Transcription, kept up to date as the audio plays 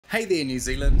Hey there, New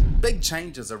Zealand. Big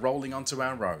changes are rolling onto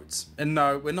our roads. And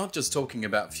no, we're not just talking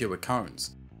about fewer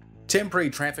cones. Temporary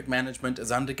traffic management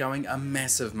is undergoing a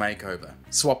massive makeover,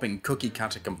 swapping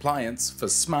cookie-cutter compliance for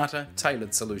smarter,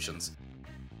 tailored solutions.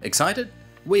 Excited?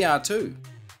 We are too.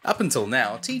 Up until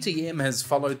now, TTM has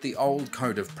followed the old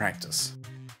code of practice.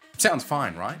 Sounds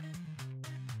fine, right?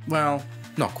 Well,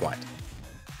 not quite.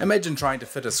 Imagine trying to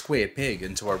fit a square peg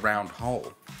into a round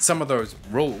hole. Some of those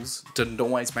rules didn't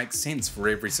always make sense for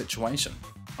every situation,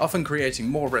 often creating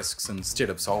more risks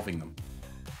instead of solving them.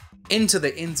 Enter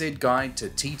the NZ Guide to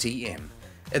TTM.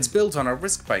 It's built on a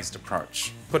risk-based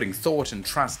approach, putting thought and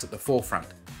trust at the forefront.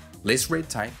 Less red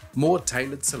tape, more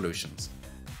tailored solutions.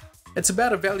 It's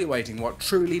about evaluating what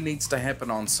truly needs to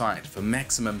happen on site for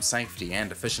maximum safety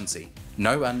and efficiency.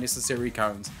 No unnecessary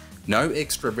cones, no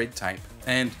extra red tape,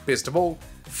 and best of all,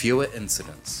 fewer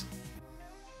incidents.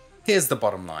 Here's the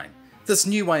bottom line. This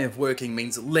new way of working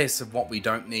means less of what we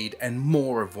don't need and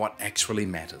more of what actually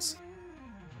matters.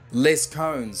 Less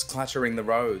cones cluttering the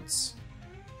roads.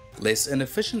 Less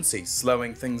inefficiency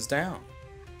slowing things down.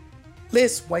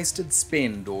 Less wasted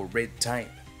spend or red tape.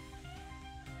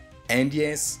 And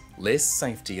yes, less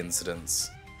safety incidents.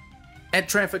 At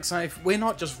Traffic Safe, we're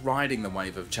not just riding the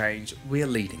wave of change, we're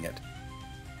leading it.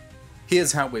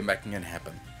 Here's how we're making it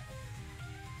happen.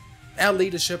 Our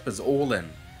leadership is all in.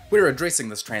 We're addressing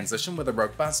this transition with a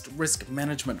robust risk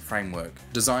management framework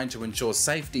designed to ensure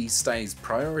safety stays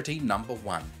priority number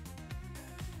one.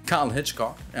 Carl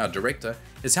Hitchcock, our director,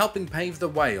 is helping pave the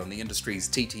way on the industry's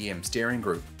TTM steering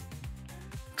group.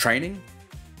 Training?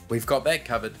 We've got that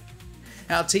covered.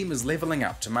 Our team is leveling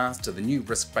up to master the new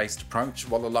risk-based approach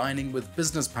while aligning with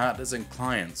business partners and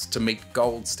clients to meet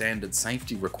gold standard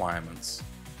safety requirements.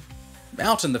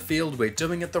 Out in the field, we're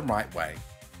doing it the right way.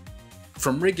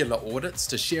 From regular audits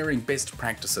to sharing best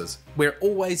practices, we're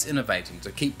always innovating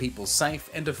to keep people safe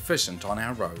and efficient on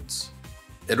our roads.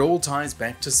 It all ties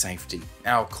back to safety,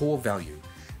 our core value,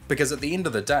 because at the end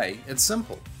of the day, it's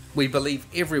simple. We believe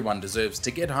everyone deserves to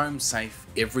get home safe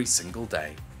every single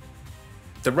day.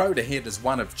 The road ahead is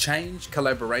one of change,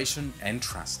 collaboration, and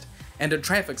trust. And at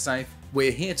Traffic Safe, we're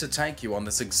here to take you on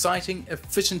this exciting,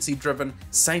 efficiency-driven,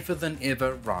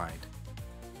 safer-than-ever ride.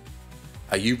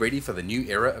 Are you ready for the new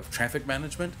era of traffic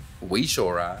management? We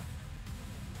sure are.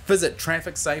 Visit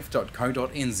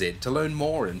trafficsafe.co.nz to learn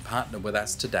more and partner with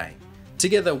us today.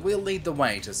 Together we'll lead the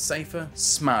way to safer,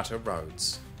 smarter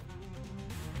roads.